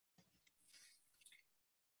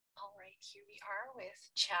Here we are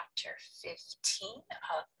with chapter 15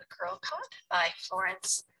 of Girlcott by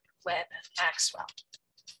Florenz Webbe Maxwell.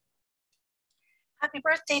 Happy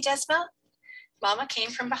birthday, Desma. Mama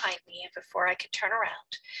came from behind me, and before I could turn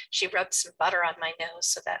around, she rubbed some butter on my nose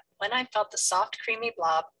so that when I felt the soft, creamy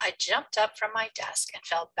blob, I jumped up from my desk and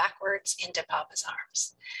fell backwards into Papa's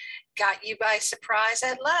arms. Got you by surprise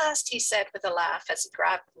at last, he said with a laugh as he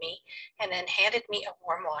grabbed me and then handed me a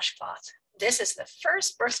warm washcloth. This is the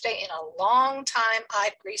first birthday in a long time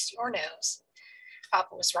I've greased your nose.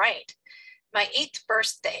 Papa was right. My 8th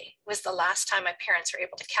birthday was the last time my parents were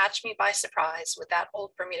able to catch me by surprise with that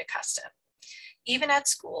old Bermuda custom. Even at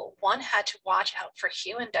school, one had to watch out for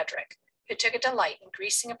Hugh and Dedrick, who took a delight in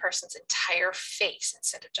greasing a person's entire face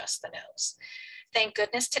instead of just the nose. Thank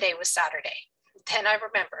goodness today was Saturday. Then I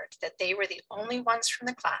remembered that they were the only ones from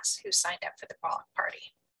the class who signed up for the block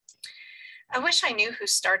party. I wish I knew who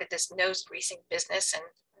started this nose greasing business and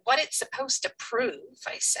what it's supposed to prove,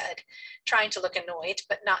 I said, trying to look annoyed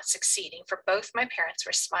but not succeeding, for both my parents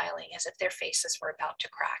were smiling as if their faces were about to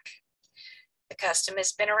crack. The custom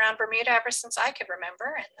has been around Bermuda ever since I could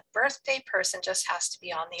remember, and the birthday person just has to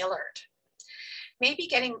be on the alert. Maybe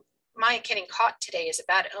my getting caught today is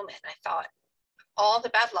a bad omen, I thought. All the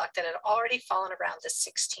bad luck that had already fallen around this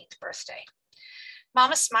 16th birthday.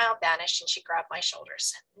 Mama's smile vanished and she grabbed my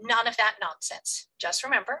shoulders. None of that nonsense. Just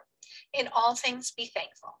remember, in all things be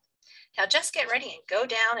thankful. Now just get ready and go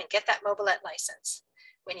down and get that mobilette license.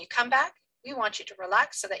 When you come back, we want you to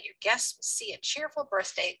relax so that your guests will see a cheerful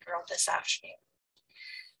birthday girl this afternoon.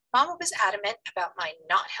 Mama was adamant about my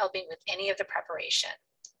not helping with any of the preparation.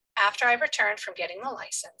 After I returned from getting the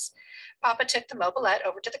license, Papa took the mobilette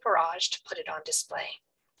over to the garage to put it on display.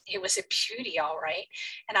 It was a beauty, all right,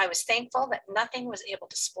 and I was thankful that nothing was able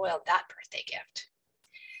to spoil that birthday gift.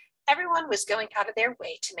 Everyone was going out of their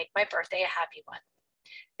way to make my birthday a happy one.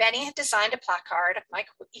 Benny had designed a placard of my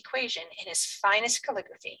equation in his finest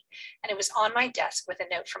calligraphy, and it was on my desk with a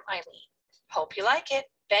note from Eileen. Hope you like it.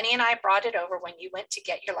 Benny and I brought it over when you went to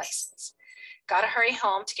get your license. Gotta hurry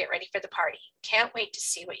home to get ready for the party. Can't wait to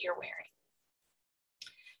see what you're wearing.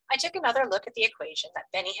 I took another look at the equation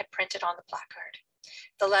that Benny had printed on the placard.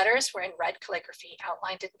 The letters were in red calligraphy,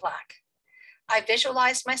 outlined in black. I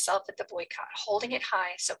visualized myself at the boycott, holding it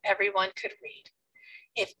high so everyone could read.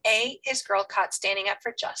 If A is Girlcott standing up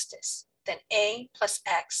for justice, then A plus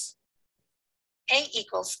X. A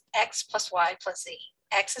equals X plus Y plus Z.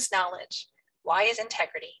 X is knowledge, Y is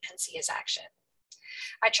integrity, and Z is action.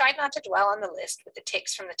 I tried not to dwell on the list with the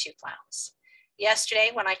ticks from the two clowns. Yesterday,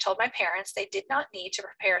 when I told my parents they did not need to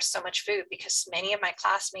prepare so much food because many of my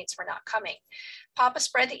classmates were not coming, Papa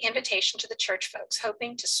spread the invitation to the church folks,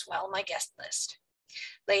 hoping to swell my guest list.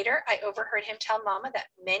 Later, I overheard him tell Mama that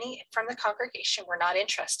many from the congregation were not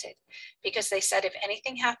interested because they said if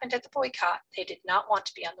anything happened at the boycott, they did not want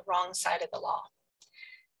to be on the wrong side of the law.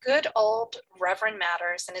 Good old Reverend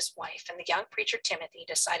Matters and his wife and the young preacher Timothy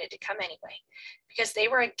decided to come anyway because they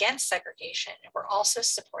were against segregation and were also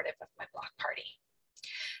supportive of my block party.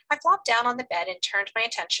 I flopped down on the bed and turned my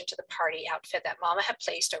attention to the party outfit that Mama had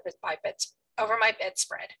placed over my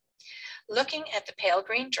bedspread. Looking at the pale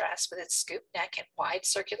green dress with its scoop neck and wide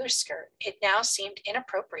circular skirt, it now seemed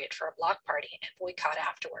inappropriate for a block party and boycott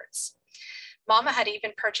afterwards. Mama had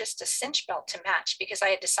even purchased a cinch belt to match because I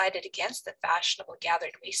had decided against the fashionable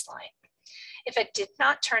gathered waistline. If I did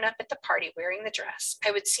not turn up at the party wearing the dress,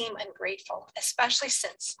 I would seem ungrateful, especially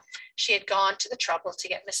since she had gone to the trouble to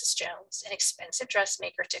get Mrs. Jones, an expensive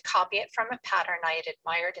dressmaker, to copy it from a pattern I had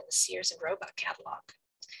admired in the Sears and Roebuck catalog.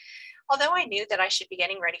 Although I knew that I should be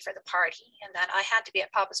getting ready for the party and that I had to be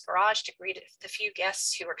at Papa's garage to greet the few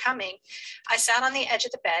guests who were coming, I sat on the edge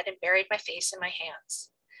of the bed and buried my face in my hands.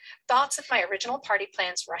 Thoughts of my original party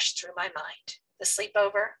plans rushed through my mind. The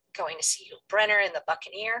sleepover, going to see Yul Brynner in the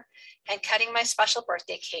Buccaneer, and cutting my special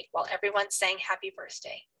birthday cake while everyone sang happy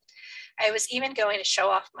birthday. I was even going to show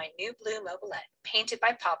off my new blue mobilette, painted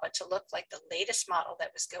by Papa to look like the latest model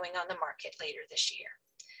that was going on the market later this year.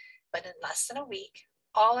 But in less than a week,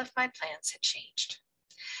 all of my plans had changed.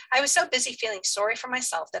 I was so busy feeling sorry for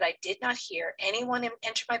myself that I did not hear anyone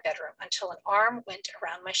enter my bedroom until an arm went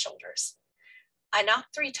around my shoulders. I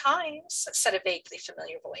knocked 3 times, said a vaguely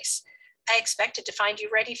familiar voice. I expected to find you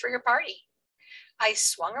ready for your party. I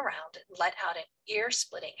swung around and let out an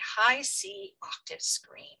ear-splitting high C octave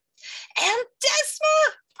scream. Aunt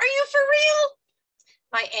Desma, are you for real?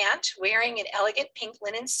 My aunt, wearing an elegant pink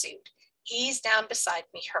linen suit, eased down beside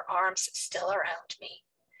me, her arms still around me.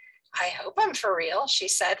 I hope I'm for real, she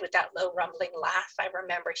said with that low rumbling laugh I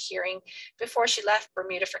remembered hearing before she left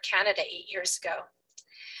Bermuda for Canada 8 years ago.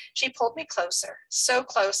 She pulled me closer, so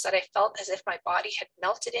close that I felt as if my body had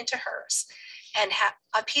melted into hers, and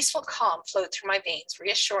a peaceful calm flowed through my veins,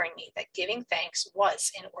 reassuring me that giving thanks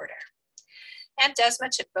was in order. Aunt Desma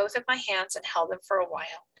took both of my hands and held them for a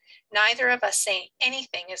while, neither of us saying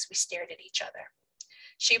anything as we stared at each other.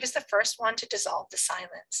 She was the first one to dissolve the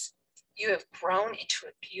silence. You have grown into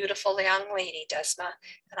a beautiful young lady, Desma,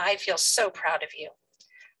 and I feel so proud of you.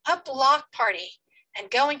 A block party and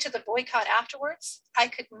going to the boycott afterwards? I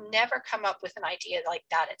could never come up with an idea like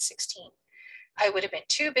that at 16. I would have been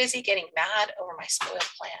too busy getting mad over my spoiled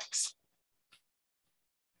plans.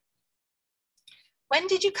 When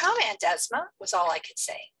did you come, Aunt Desma? Was all I could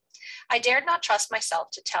say. I dared not trust myself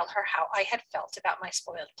to tell her how I had felt about my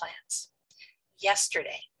spoiled plans.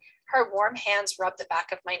 Yesterday. Her warm hands rubbed the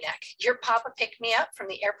back of my neck. Your papa picked me up from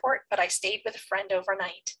the airport, but I stayed with a friend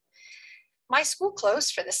overnight. My school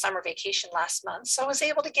closed for the summer vacation last month, so I was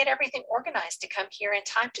able to get everything organized to come here in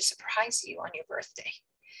time to surprise you on your birthday.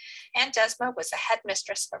 Aunt Desma was the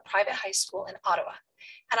headmistress of a private high school in Ottawa,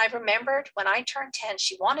 and I remembered when I turned 10,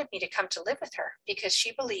 she wanted me to come to live with her because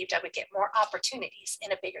she believed I would get more opportunities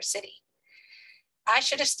in a bigger city. I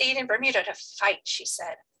should have stayed in Bermuda to fight, she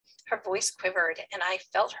said. Her voice quivered, and I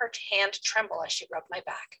felt her hand tremble as she rubbed my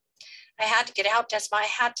back. I had to get out, Desma. I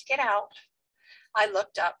had to get out. I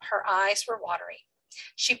looked up. Her eyes were watery.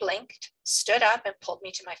 She blinked, stood up, and pulled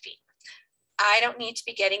me to my feet. I don't need to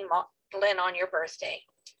be getting maudlin on your birthday.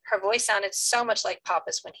 Her voice sounded so much like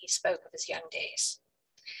Papa's when he spoke of his young days.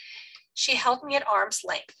 She held me at arm's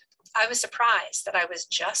length. I was surprised that I was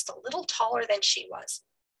just a little taller than she was,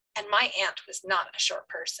 and my aunt was not a short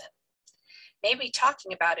person. Maybe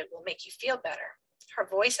talking about it will make you feel better. Her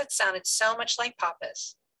voice had sounded so much like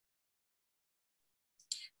Papa's.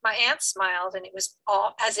 My aunt smiled, and it was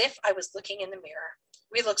all as if I was looking in the mirror.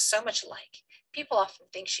 We look so much alike. People often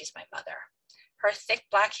think she's my mother. Her thick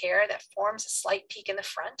black hair that forms a slight peak in the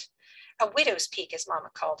front, a widow's peak as Mama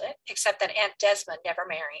called it, except that Aunt Desma never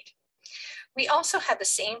married. We also had the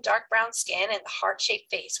same dark brown skin and the heart-shaped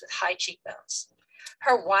face with high cheekbones.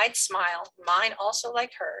 Her wide smile, mine also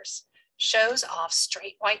like hers, shows off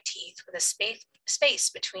straight white teeth with a space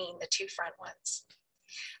between the two front ones.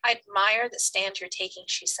 I admire the stand you're taking,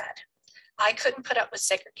 she said. I couldn't put up with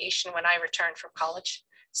segregation when I returned from college,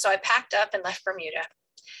 so I packed up and left Bermuda.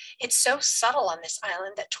 It's so subtle on this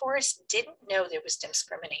island that tourists didn't know there was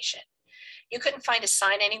discrimination. You couldn't find a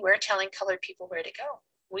sign anywhere telling colored people where to go.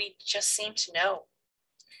 We just seemed to know.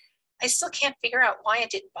 I still can't figure out why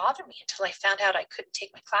it didn't bother me until I found out I couldn't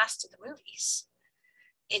take my class to the movies.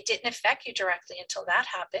 It didn't affect you directly until that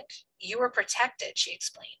happened. You were protected, she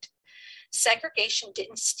explained. Segregation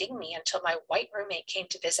didn't sting me until my white roommate came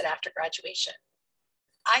to visit after graduation.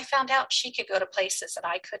 I found out she could go to places that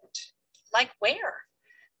I couldn't. Like where?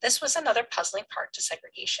 This was another puzzling part to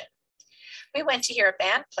segregation. We went to hear a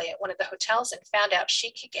band play at one of the hotels and found out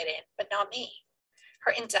she could get in, but not me.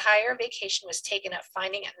 Her entire vacation was taken up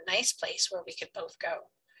finding a nice place where we could both go.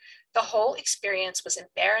 The whole experience was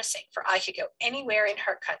embarrassing, for I could go anywhere in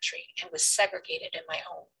her country and was segregated in my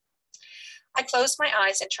own. I closed my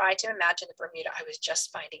eyes and tried to imagine the Bermuda I was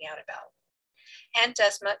just finding out about. Aunt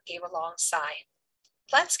Desma gave a long sigh.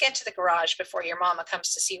 Let's get to the garage before your mama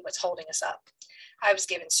comes to see what's holding us up. I was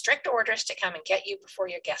given strict orders to come and get you before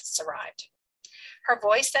your guests arrived. Her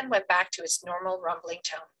voice then went back to its normal rumbling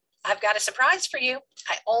tone. I've got a surprise for you.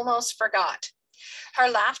 I almost forgot. Her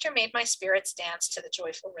laughter made my spirits dance to the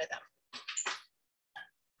joyful rhythm.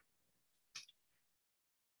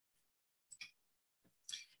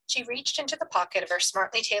 She reached into the pocket of her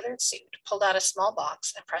smartly tailored suit, pulled out a small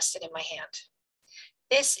box, and pressed it in my hand.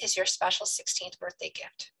 This is your special 16th birthday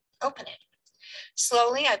gift. Open it.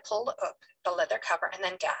 Slowly, I pulled up the leather cover and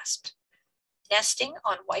then gasped. Nesting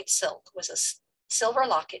on white silk was a silver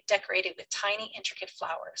locket decorated with tiny, intricate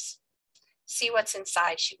flowers. See what's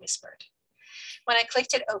inside, she whispered. When I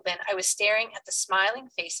clicked it open, I was staring at the smiling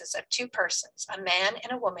faces of two persons, a man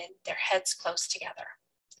and a woman, their heads close together.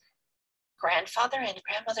 Grandfather and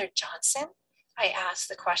Grandmother Johnson? I asked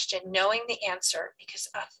the question, knowing the answer because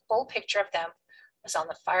a full picture of them was on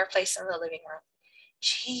the fireplace in the living room.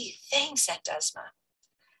 Gee, thanks, Aunt Desma.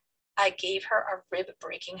 I gave her a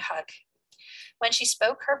rib-breaking hug. When she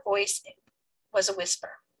spoke, her voice was a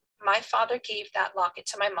whisper. My father gave that locket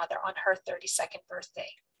to my mother on her 32nd birthday.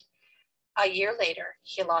 A year later,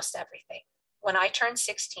 he lost everything. When I turned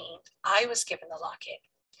 16, I was given the locket.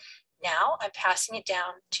 Now I'm passing it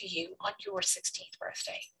down to you on your 16th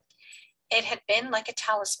birthday. It had been like a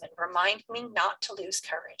talisman, reminding me not to lose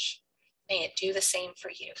courage. May it do the same for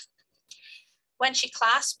you. When she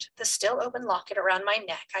clasped the still open locket around my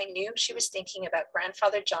neck, I knew she was thinking about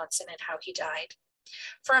Grandfather Johnson and how he died.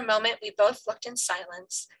 For a moment, we both looked in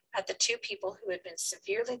silence at the two people who had been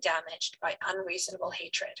severely damaged by unreasonable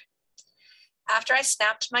hatred. After I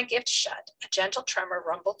snapped my gift shut, a gentle tremor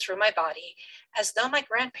rumbled through my body, as though my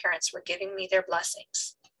grandparents were giving me their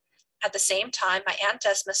blessings. At the same time, my Aunt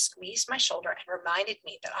Desma squeezed my shoulder and reminded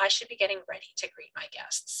me that I should be getting ready to greet my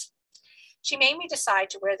guests. She made me decide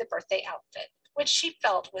to wear the birthday outfit, which she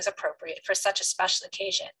felt was appropriate for such a special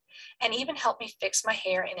occasion, and even helped me fix my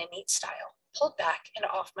hair in a neat style, pulled back and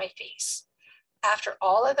off my face. After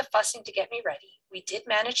all of the fussing to get me ready, we did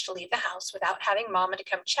manage to leave the house without having Mama to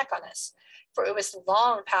come check on us, for it was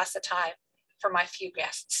long past the time for my few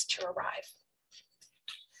guests to arrive.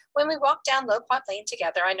 When we walked down Loquat Lane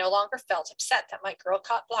together, I no longer felt upset that my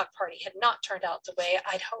Girlcott block party had not turned out the way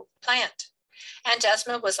I'd planned. Aunt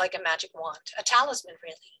Desma was like a magic wand, a talisman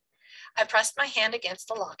really. I pressed my hand against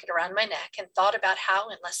the locket around my neck and thought about how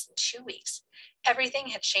in less than 2 weeks, everything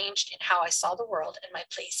had changed in how I saw the world and my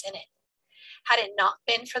place in it. Had it not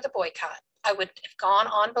been for the boycott, I would have gone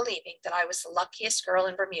on believing that I was the luckiest girl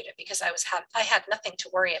in Bermuda because I had nothing to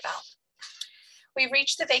worry about. We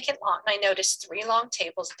reached the vacant lot and I noticed 3 long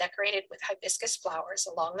tables decorated with hibiscus flowers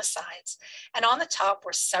along the sides, and on the top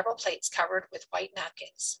were several plates covered with white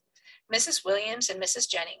napkins. Mrs. Williams and Mrs.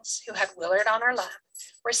 Jennings, who had Willard on her lap,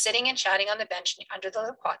 were sitting and chatting on the bench under the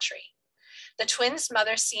loquat tree. The twins'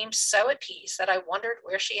 mother seemed so at peace that I wondered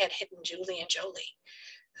where she had hidden Julie and Jolie,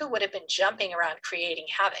 who would have been jumping around creating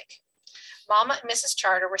havoc. Mama and Mrs.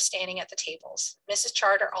 Charter were standing at the tables, Mrs.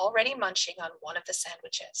 Charter already munching on one of the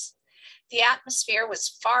sandwiches. The atmosphere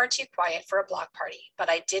was far too quiet for a block party, but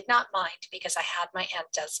I did not mind because I had my Aunt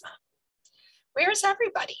Desma. "Where is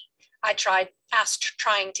everybody?" I asked,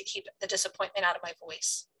 trying to keep the disappointment out of my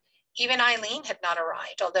voice. Even Eileen had not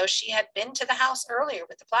arrived, although she had been to the house earlier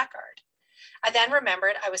with the placard. I then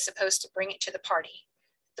remembered I was supposed to bring it to the party,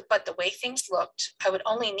 but the way things looked, I would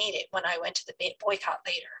only need it when I went to the boycott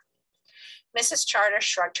later. Mrs. Charter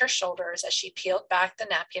shrugged her shoulders as she peeled back the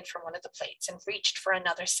napkin from one of the plates and reached for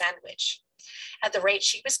another sandwich. At the rate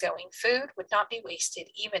she was going, food would not be wasted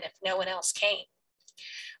even if no one else came.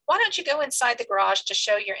 "Why don't you go inside the garage to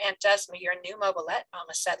show your Aunt Desma your new mobilette?"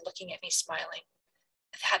 Mama said, looking at me smiling.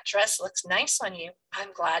 "That dress looks nice on you.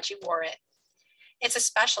 I'm glad you wore it." "It's a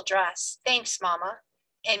special dress. Thanks, Mama."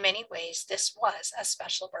 In many ways, this was a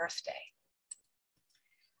special birthday.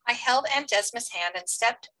 I held Aunt Desma's hand and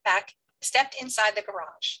stepped inside the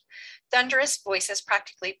garage. Thunderous voices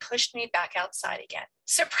practically pushed me back outside again.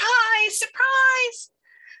 "Surprise! Surprise!"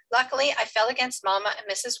 Luckily, I fell against Mama and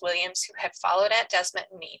Mrs. Williams, who had followed Aunt Desma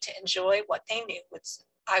and me to enjoy what they knew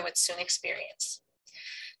I would soon experience.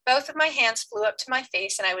 Both of my hands flew up to my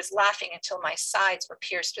face and I was laughing until my sides were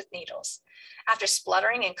pierced with needles. After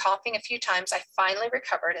spluttering and coughing a few times, I finally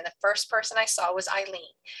recovered, and the first person I saw was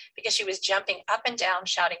Eileen, because she was jumping up and down,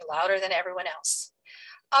 shouting louder than everyone else.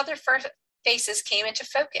 Other faces came into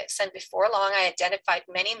focus, and before long I identified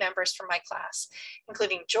many members from my class,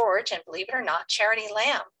 including George and, believe it or not, Charity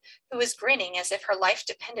Lamb, who was grinning as if her life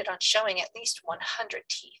depended on showing at least 100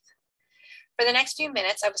 teeth. For the next few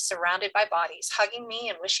minutes, I was surrounded by bodies, hugging me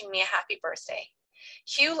and wishing me a happy birthday.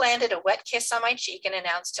 Hugh landed a wet kiss on my cheek and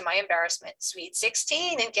announced to my embarrassment, "Sweet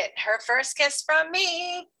 16 and get her first kiss from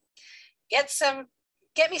me."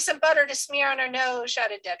 Get me some butter to smear on her nose,"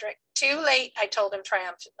 shouted Dedrick. "Too late," I told him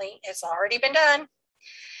triumphantly. "It's already been done."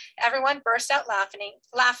 Everyone burst out laughing,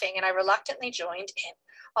 and I reluctantly joined in,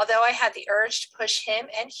 although I had the urge to push him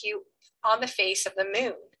and Hugh on the face of the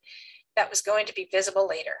moon that was going to be visible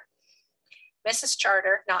later. Mrs.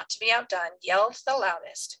 Charter, not to be outdone, yelled the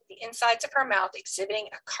loudest, the insides of her mouth exhibiting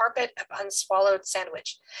a carpet of unswallowed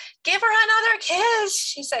sandwich. "Give her another kiss,"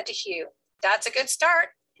 she said to Hugh. "That's a good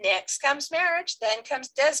start. Next comes marriage, then comes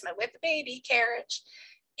Desma with the baby carriage."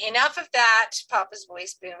 "Enough of that," Papa's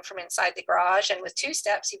voice boomed from inside the garage, and with 2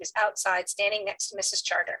 steps, he was outside, standing next to Mrs.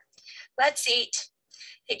 Charter. "Let's eat."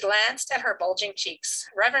 He glanced at her bulging cheeks.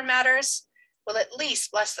 "Reverend Matters will at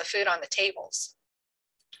least bless the food on the tables."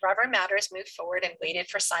 Reverend Matters moved forward and waited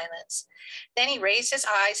for silence. Then he raised his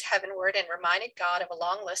eyes heavenward and reminded God of a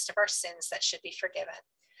long list of our sins that should be forgiven.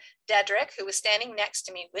 Dedrick, who was standing next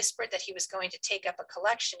to me, whispered that he was going to take up a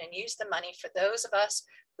collection and use the money for those of us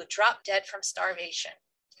who dropped dead from starvation.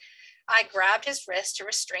 I grabbed his wrist to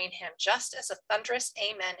restrain him, just as a thunderous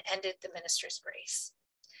amen ended the minister's grace.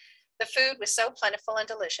 The food was so plentiful and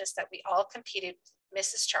delicious that we all competed with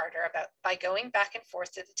Mrs. Charter by going back and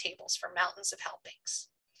forth to the tables for mountains of helpings.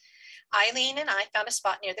 Eileen and I found a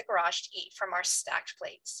spot near the garage to eat from our stacked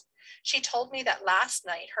plates. She told me that last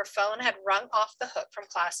night her phone had rung off the hook from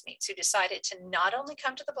classmates who decided to not only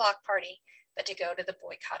come to the block party, but to go to the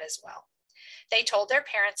boycott as well. They told their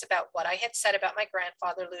parents about what I had said about my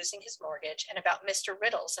grandfather losing his mortgage and about Mr.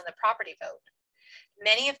 Riddles and the property vote.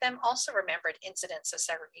 Many of them also remembered incidents of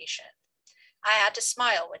segregation. I had to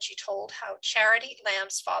smile when she told how Charity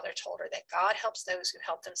Lamb's father told her that God helps those who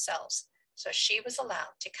help themselves, so she was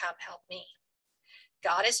allowed to come help me.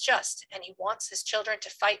 God is just, and he wants his children to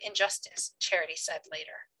fight injustice, Charity said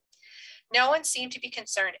later. No one seemed to be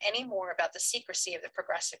concerned any more about the secrecy of the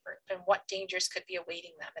progressive group and what dangers could be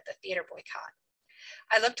awaiting them at the theater boycott.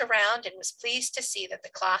 I looked around and was pleased to see that the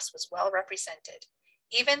class was well represented.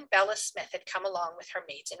 Even Bella Smith had come along with her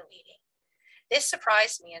maids-in-waiting. This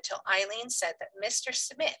surprised me until Eileen said that Mr.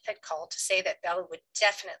 Smith had called to say that Bella would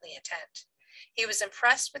definitely attend. He was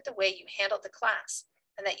impressed with the way you handled the class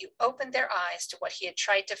and that you opened their eyes to what he had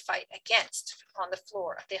tried to fight against on the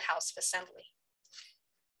floor of the House of Assembly.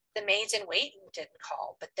 The maids-in-waiting didn't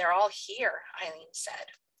call, but they're all here, Eileen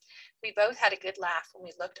said. We both had a good laugh when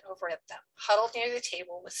we looked over at them, huddled near the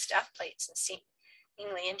table with stuffed plates and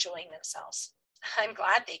seemingly enjoying themselves. I'm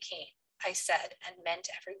glad they came, I said, and meant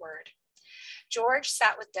every word. George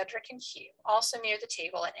sat with Dedrick and Hugh, also near the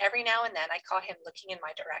table, and every now and then I caught him looking in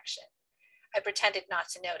my direction. I pretended not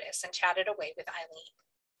to notice and chatted away with Eileen.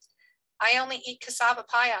 I only eat cassava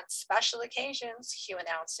pie on special occasions, Hugh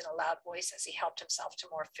announced in a loud voice as he helped himself to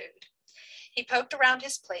more food. He poked around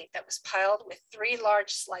his plate that was piled with 3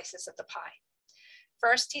 large slices of the pie.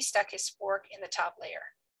 First, he stuck his fork in the top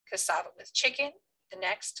layer. Cassava with chicken, the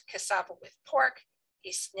next, cassava with pork.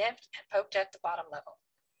 He sniffed and poked at the bottom level.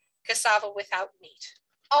 Cassava without meat.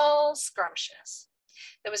 All scrumptious.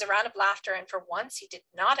 There was a round of laughter, and for once he did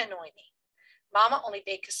not annoy me. Mama only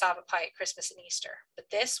baked cassava pie at Christmas and Easter, but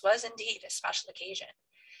this was indeed a special occasion.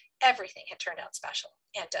 Everything had turned out special.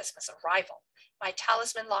 Aunt Desma's arrival, my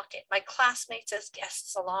talisman locket, my classmates as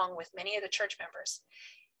guests along with many of the church members,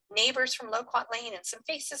 neighbors from Loquat Lane, and some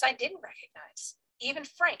faces I didn't recognize. Even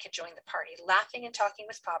Frank had joined the party, laughing and talking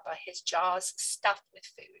with Papa, his jaws stuffed with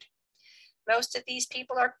food. Most of these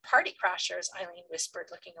people are party crashers, Eileen whispered,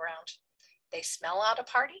 looking around. They smell out a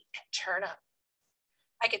party and turn up.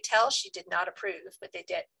 I could tell she did not approve, but they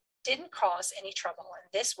didn't cause any trouble,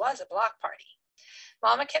 and this was a block party.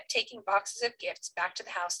 Mama kept taking boxes of gifts back to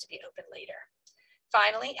the house to be opened later.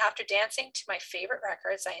 Finally, after dancing to my favorite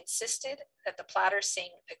records, I insisted that the Platters sing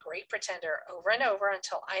The Great Pretender over and over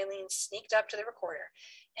until Eileen sneaked up to the recorder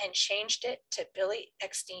and changed it to Billy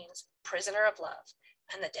Eckstein's Prisoner of Love,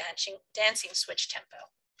 and the dancing switched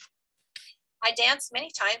tempo. I danced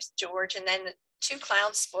many times with George, and then the 2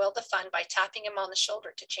 clowns spoiled the fun by tapping him on the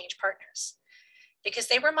shoulder to change partners. Because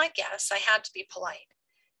they were my guests, I had to be polite.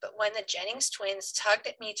 But when the Jennings twins tugged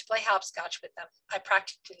at me to play hopscotch with them, I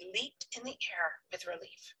practically leaped in the air with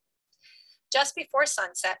relief. Just before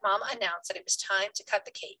sunset, Mama announced that it was time to cut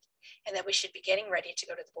the cake and that we should be getting ready to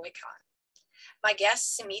go to the boycott. My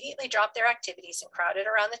guests immediately dropped their activities and crowded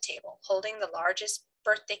around the table, holding the largest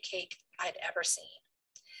birthday cake I'd ever seen.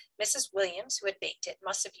 Mrs. Williams, who had baked it,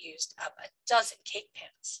 must have used up a dozen cake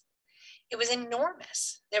pans. It was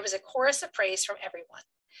enormous. There was a chorus of praise from everyone.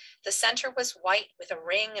 The center was white with a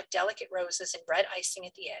ring of delicate roses and red icing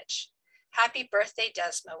at the edge. Happy Birthday,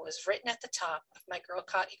 Desma was written at the top of my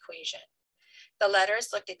Girlcott equation. The letters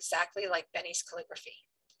looked exactly like Benny's calligraphy.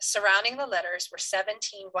 Surrounding the letters were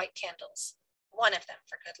 17 white candles, one of them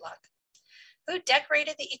for good luck. Who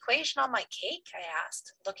decorated the equation on my cake? I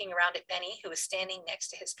asked, looking around at Benny, who was standing next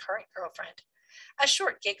to his current girlfriend, a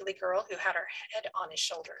short, giggly girl who had her head on his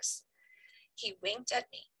shoulders. He winked at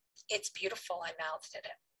me. It's beautiful, I mouthed at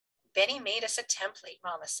him. Benny made us a template,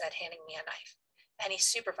 Mama said, handing me a knife, and he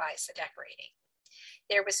supervised the decorating.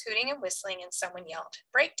 There was hooting and whistling, and someone yelled,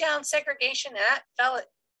 "Break down segregation, and that fella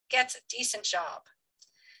gets a decent job."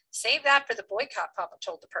 Save that for the boycott, Papa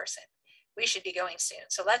told the person. We should be going soon,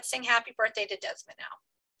 so let's sing Happy Birthday to Desmond now.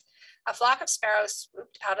 A flock of sparrows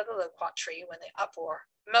swooped out of the loquat tree when the uproar,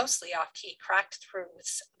 mostly off-key, cracked through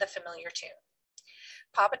with the familiar tune.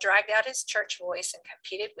 Papa dragged out his church voice and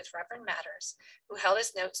competed with Reverend Matters, who held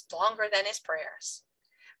his notes longer than his prayers.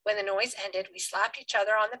 When the noise ended, we slapped each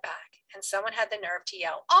other on the back, and someone had the nerve to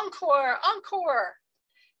yell, "Encore! Encore!"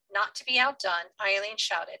 Not to be outdone, Eileen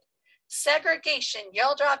shouted, "Segregation,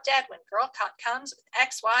 you'll drop dead when Girlcott comes with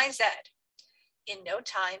XYZ." In no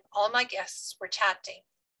time, all my guests were chanting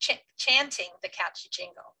the catchy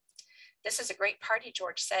jingle. "This is a great party,"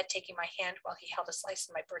 George said, taking my hand while he held a slice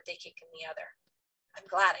of my birthday cake in the other. I'm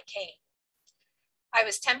glad I came. I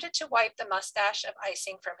was tempted to wipe the mustache of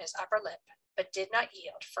icing from his upper lip, but did not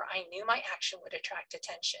yield, for I knew my action would attract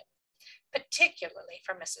attention, particularly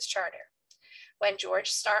from Mrs. Charter. When George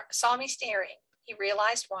saw me staring, he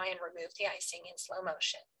realized why and removed the icing in slow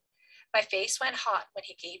motion. My face went hot when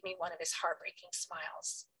he gave me one of his heartbreaking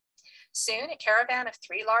smiles. Soon, a caravan of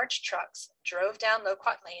 3 large trucks drove down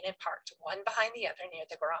Girlcott Lane and parked one behind the other near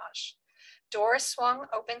the garage. Doors swung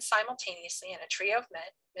open simultaneously, and a trio of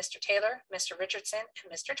men, Mr. Taylor, Mr. Richardson,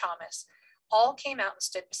 and Mr. Thomas, all came out and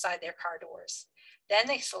stood beside their car doors. Then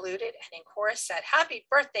they saluted and in chorus said, "Happy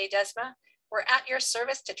birthday, Desma. We're at your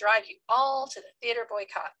service to drive you all to the theater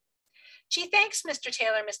boycott." "Gee, thanks, Mr.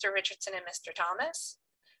 Taylor, Mr. Richardson, and Mr. Thomas."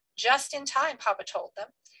 "Just in time," Papa told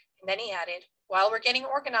them. And then he added, "While we're getting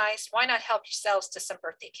organized, why not help yourselves to some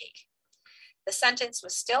birthday cake?" The sentence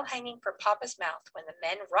was still hanging from Papa's mouth when the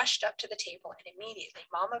men rushed up to the table, and immediately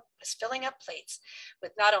Mama was filling up plates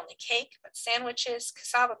with not only cake, but sandwiches,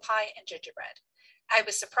 cassava pie, and gingerbread. I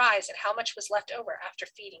was surprised at how much was left over after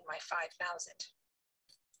feeding my 5,000.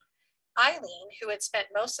 Eileen, who had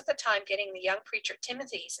spent most of the time getting the young preacher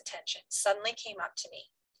Timothy's attention, suddenly came up to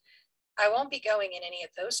me. "I won't be going in any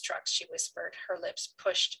of those trucks," she whispered, her lips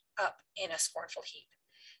pushed up in a scornful heap.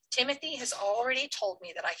 "Timothy has already told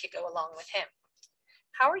me that I could go along with him."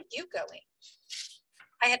 "How are you going?"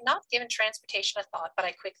 I had not given transportation a thought, but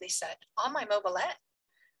I quickly said, "On my mobilette."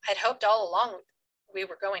 I'd hoped all along we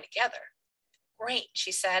were going together. "Great,"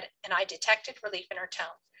 she said, and I detected relief in her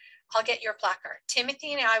tone. "I'll get your placard.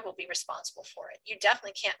 Timothy and I will be responsible for it. You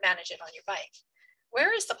definitely can't manage it on your bike."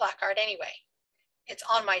 "Where is the placard anyway?" "It's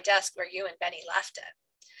on my desk where you and Benny left it."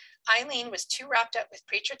 Eileen was too wrapped up with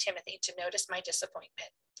Preacher Timothy to notice my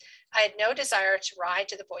disappointment. I had no desire to ride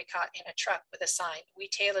to the boycott in a truck with a sign, "We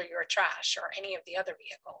tailor your trash," or any of the other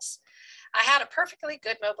vehicles. I had a perfectly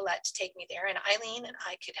good mobilette to take me there, and Eileen and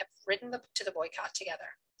I could have ridden to the boycott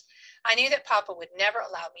together. I knew that Papa would never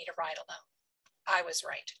allow me to ride alone. I was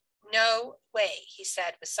right. "No way," he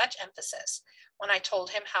said with such emphasis when I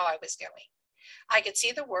told him how I was going. I could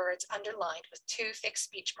see the words underlined with 2 thick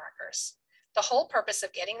speech markers. The whole purpose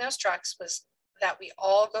of getting those trucks was that we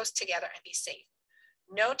all go together and be safe.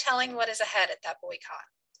 No telling what is ahead at that boycott.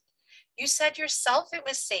 "You said yourself it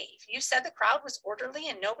was safe. You said the crowd was orderly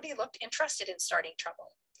and nobody looked interested in starting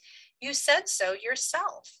trouble." "You said so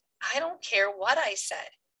yourself." "I don't care what I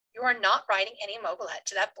said. You are not riding any mobilette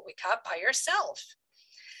to that boycott by yourself."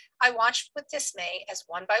 I watched with dismay as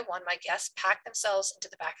one by one my guests packed themselves into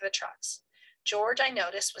the back of the trucks. George, I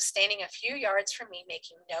noticed, was standing a few yards from me,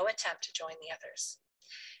 making no attempt to join the others.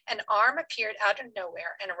 An arm appeared out of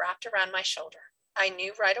nowhere and wrapped around my shoulder. I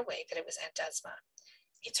knew right away that it was Aunt Desma.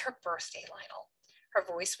 "It's her birthday, Lionel." Her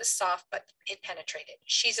voice was soft, but it penetrated.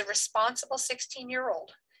 "She's a responsible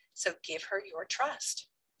 16-year-old, so give her your trust."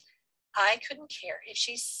 I couldn't care if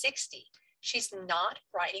she's 60. She's not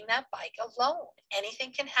riding that bike alone.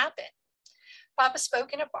 Anything can happen. Papa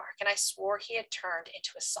spoke in a bark, and I swore he had turned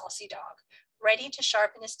into a saucy dog, ready to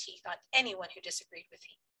sharpen his teeth on anyone who disagreed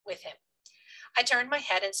with him. I turned my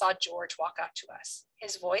head and saw George walk up to us.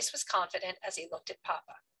 His voice was confident as he looked at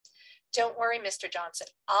Papa. "Don't worry, Mr. Johnson.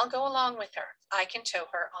 I'll go along with her. I can tow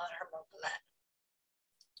her on her mobilette."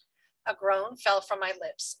 A groan fell from my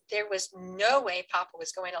lips. There was no way Papa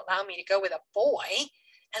was going to allow me to go with a boy,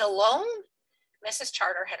 and alone. Mrs.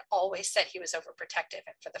 Charter had always said he was overprotective,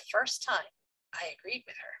 and for the first time, I agreed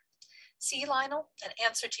with her. "See, Lionel, an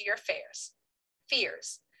answer to your fears.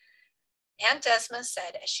 Aunt Desma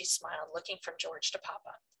said as she smiled, looking from George to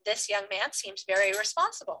Papa. "This young man seems very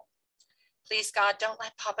responsible." "Please, God, don't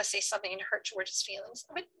let Papa say something to hurt George's feelings.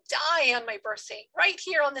 I would die on my birthday, right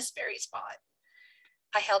here on this very spot."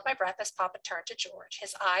 I held my breath as Papa turned to George,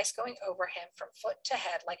 his eyes going over him from foot to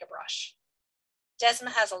head like a brush.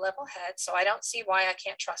 "Desma has a level head, so I don't see why I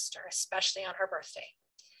can't trust her, especially on her birthday.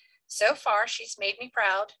 So far, she's made me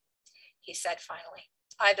proud," he said finally.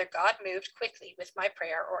 Either God moved quickly with my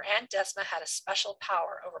prayer or Aunt Desma had a special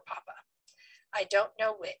power over Papa. I don't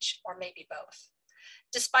know which, or maybe both.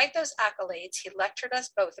 Despite those accolades, he lectured us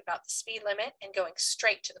both about the speed limit and going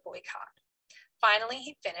straight to the boycott. Finally,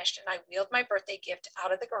 he finished, and I wheeled my birthday gift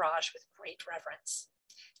out of the garage with great reverence.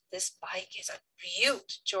 "This bike is a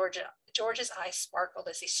beaut." George's eyes sparkled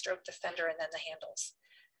as he stroked the fender and then the handles.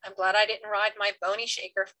 "I'm glad I didn't ride my bony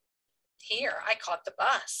shaker here. I caught the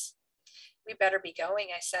bus." "We better be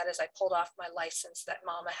going," I said as I pulled off my license that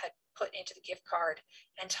Mama had put into the gift card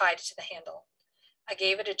and tied it to the handle. I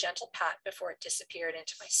gave it a gentle pat before it disappeared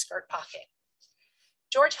into my skirt pocket.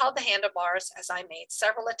 George held the handlebars as I made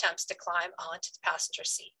several attempts to climb onto the passenger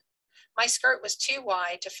seat. My skirt was too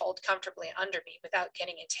wide to fold comfortably under me without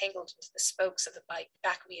getting entangled into the spokes of the bike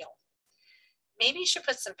back wheel. "Maybe you should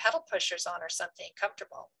put some pedal pushers on or something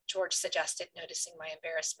comfortable," George suggested, noticing my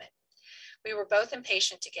embarrassment. We were both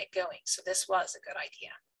impatient to get going, so this was a good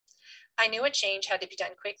idea. I knew a change had to be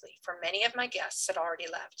done quickly, for many of my guests had already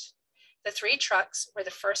left. The 3 trucks were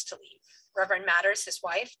the first to leave. Reverend Matters, his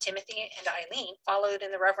wife, Timothy, and Eileen followed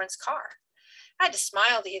in the Reverend's car. I had to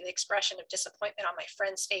smile at the expression of disappointment on my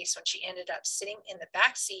friend's face when she ended up sitting in the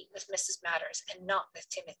back seat with Mrs. Matters and not with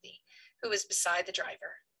Timothy, who was beside the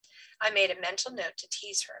driver. I made a mental note to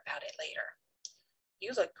tease her about it later.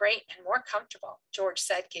 You look great and more comfortable, George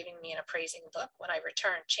said, giving me an appraising look when I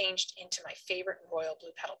returned, changed into my favorite royal blue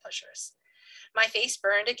pedal pushers. My face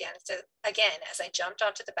burned again as I jumped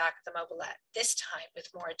onto the back of the mobilette, this time with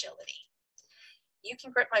more agility. You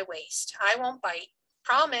can grip my waist. I won't bite.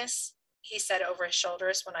 Promise, he said over his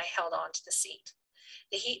shoulders when I held on to the seat.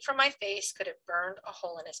 The heat from my face could have burned a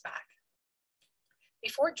hole in his back.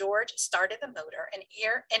 Before George started the motor,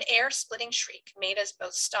 an air-splitting shriek made us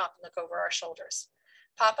both stop and look over our shoulders.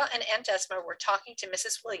 Papa and Aunt Desma were talking to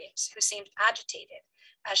Mrs. Williams, who seemed agitated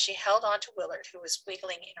as she held on to Willard, who was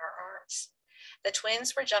wiggling in her arms. The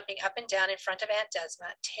twins were jumping up and down in front of Aunt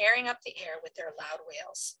Desma, tearing up the air with their loud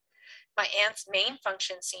wails. My aunt's main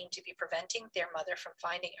function seemed to be preventing their mother from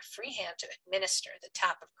finding a free hand to administer the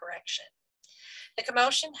tap of correction. The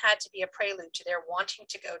commotion had to be a prelude to their wanting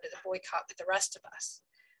to go to the boycott with the rest of us.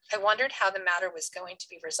 I wondered how the matter was going to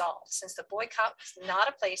be resolved, since the boycott was not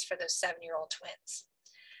a place for those 7-year-old twins.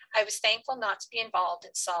 I was thankful not to be involved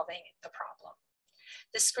in solving the problem.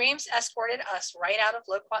 The screams escorted us right out of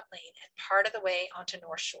Loquat Lane and part of the way onto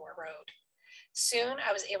North Shore Road. Soon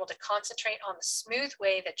I was able to concentrate on the smooth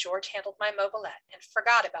way that George handled my mobilette and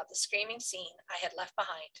forgot about the screaming scene I had left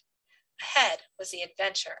behind. Ahead was the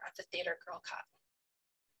adventure of the theater Girlcott.